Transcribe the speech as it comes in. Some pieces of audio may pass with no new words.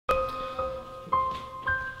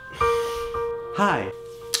Hi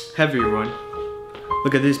everyone.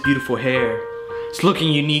 Look at this beautiful hair. It's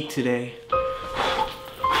looking unique today.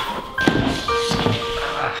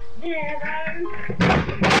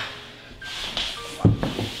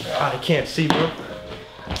 I can't see, bro.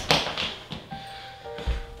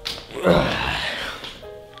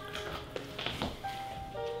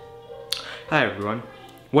 Hi everyone.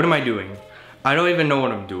 What am I doing? I don't even know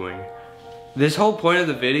what I'm doing. This whole point of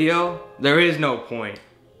the video, there is no point.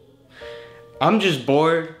 I'm just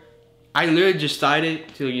bored. I literally just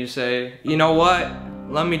decided to say, you know what?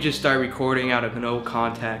 Let me just start recording out of no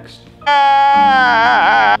context.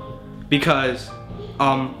 Because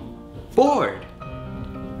I'm bored.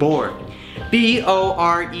 Bored.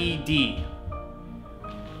 B-O-R-E-D.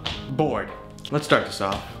 Bored. Let's start this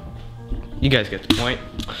off. You guys get the point.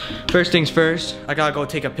 First things first, I gotta go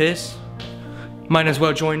take a piss. Might as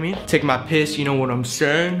well join me. Take my piss, you know what I'm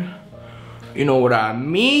saying? You know what I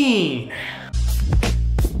mean.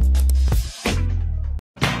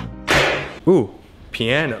 Ooh,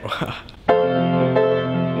 piano.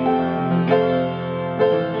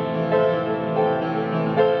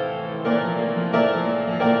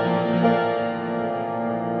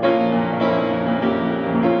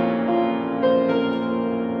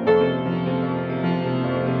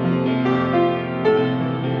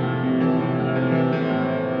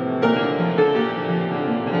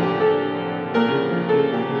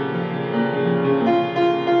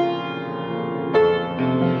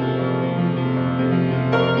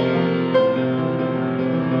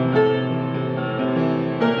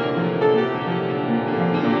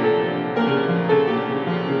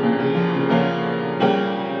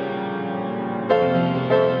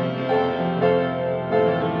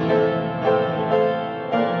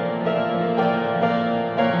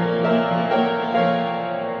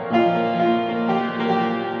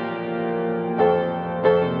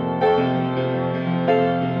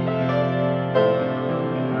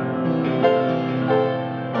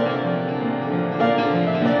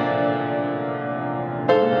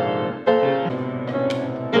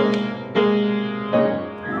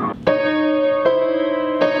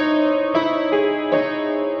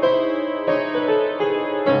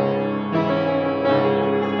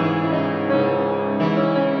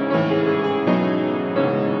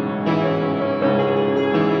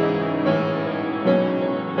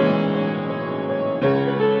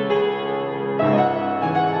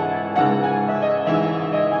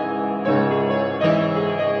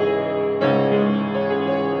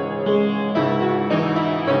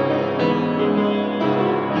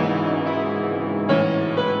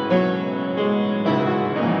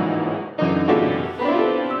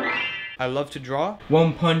 I love to draw.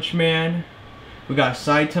 One Punch Man. We got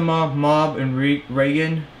Saitama, Mob, and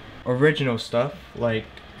Reagan. Original stuff, like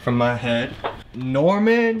from my head.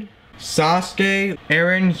 Norman, Sasuke,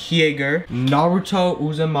 Eren Yeager, Naruto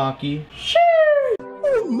Uzumaki.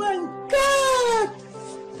 Oh my god!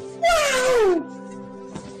 Wow!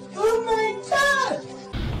 Oh my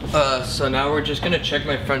god! So now we're just gonna check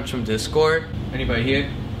my friends from Discord. Anybody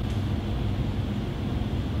here?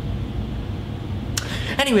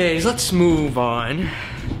 Anyways, let's move on.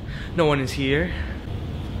 No one is here.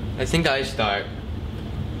 I think I start.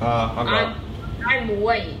 I'm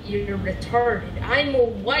white. You're retarded. I'm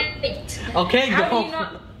white. Okay, How go. do you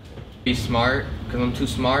not... Be smart, because I'm too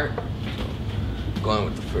smart. Going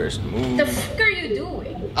with the first move. The fuck are you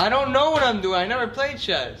doing? I don't know what I'm doing. I never played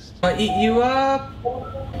chess. I'll eat you up.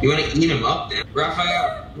 You wanna eat him up then?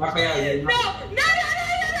 Raphael, No,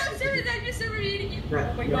 serious, I'm just eating you.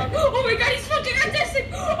 Oh my god. Oh my god, he's fucking autistic.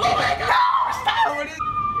 Oh my god. Stop! What is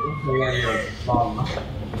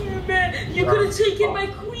Man, you could have taken my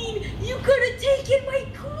queen. You could have taken my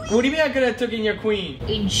queen. What do you mean I could have taken your queen?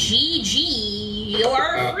 GG,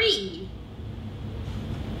 you're free.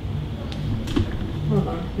 Hold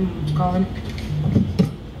on, Colin.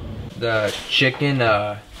 The chicken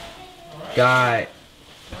guy.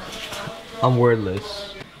 I'm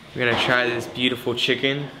wordless. We're gonna try this beautiful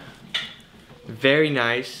chicken. Very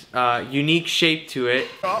nice. Unique shape to it.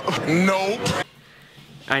 Nope.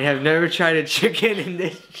 I have never tried a chicken in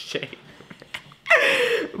this shape.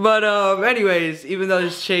 But anyways, even though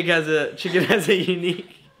this chicken has a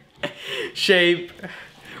unique shape,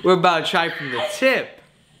 we're about to try from the tip.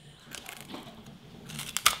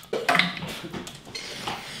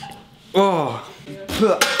 Oh.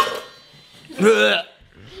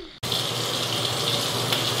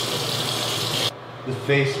 The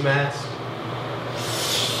face mask.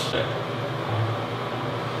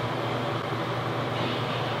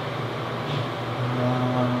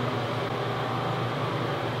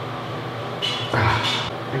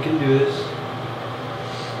 I can do this.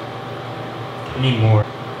 I need more.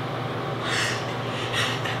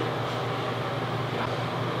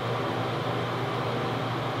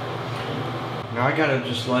 Now I gotta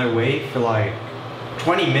just let it wait for like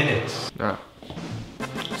 20 minutes. No.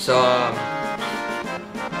 So,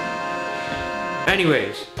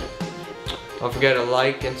 anyways, don't forget to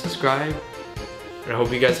like and subscribe. And I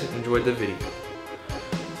hope you guys enjoyed the video.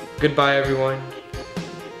 Goodbye, everyone,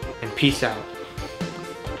 and peace out.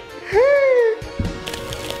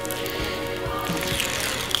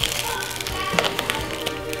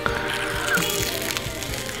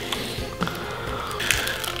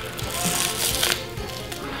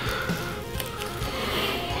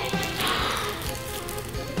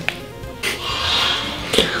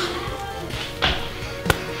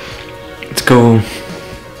 Let's go.